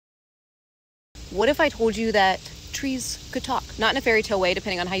What if I told you that trees could talk? Not in a fairy tale way,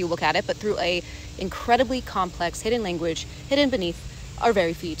 depending on how you look at it, but through a incredibly complex hidden language hidden beneath our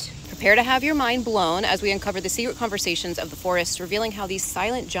very feet. Prepare to have your mind blown as we uncover the secret conversations of the forest, revealing how these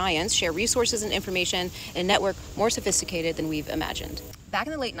silent giants share resources and information in a network more sophisticated than we've imagined. Back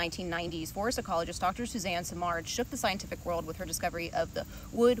in the late 1990s, forest ecologist Dr. Suzanne Simard shook the scientific world with her discovery of the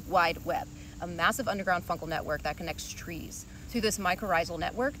Wood Wide Web, a massive underground fungal network that connects trees. Through this mycorrhizal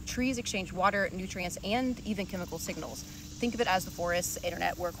network, trees exchange water, nutrients, and even chemical signals. Think of it as the forest's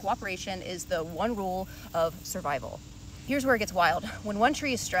internet, where cooperation is the one rule of survival. Here's where it gets wild. When one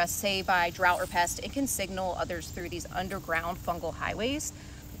tree is stressed, say by drought or pest, it can signal others through these underground fungal highways.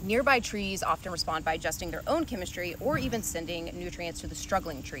 Nearby trees often respond by adjusting their own chemistry or even sending nutrients to the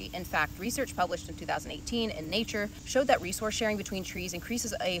struggling tree. In fact, research published in 2018 in Nature showed that resource sharing between trees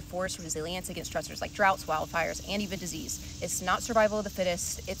increases a forest's resilience against stressors like droughts, wildfires, and even disease. It's not survival of the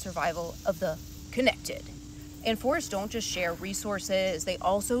fittest, it's survival of the connected. And forests don't just share resources, they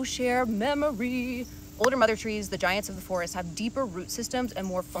also share memory. Older mother trees, the giants of the forest, have deeper root systems and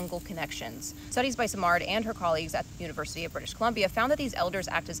more fungal connections. Studies by Simard and her colleagues at the University of British Columbia found that these elders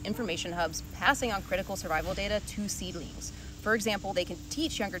act as information hubs, passing on critical survival data to seedlings. For example, they can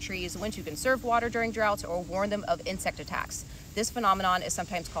teach younger trees when to conserve water during droughts or warn them of insect attacks. This phenomenon is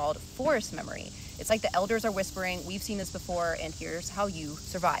sometimes called forest memory. It's like the elders are whispering, "We've seen this before, and here's how you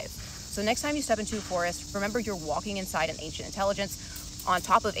survive." So next time you step into a forest, remember you're walking inside an ancient intelligence, on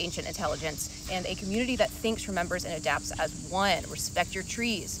top of ancient intelligence, and a community that thinks, remembers, and adapts as one. Respect your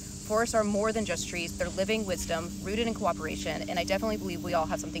trees. Forests are more than just trees. They're living wisdom, rooted in cooperation, and I definitely believe we all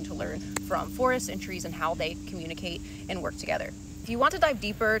have something to learn from forests and trees and how they communicate and work together. If you want to dive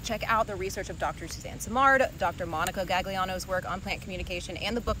deeper, check out the research of Dr. Suzanne Simard, Dr. Monica Gagliano's work on plant communication,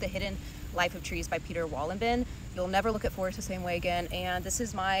 and the book The Hidden Life of Trees by Peter Wallenben. You'll never look at forests the same way again, and this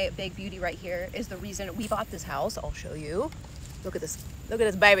is my big beauty right here, is the reason we bought this house. I'll show you. Look at this. Look at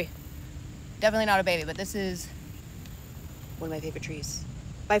this baby. Definitely not a baby, but this is one of my favorite trees.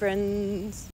 Bye, friends.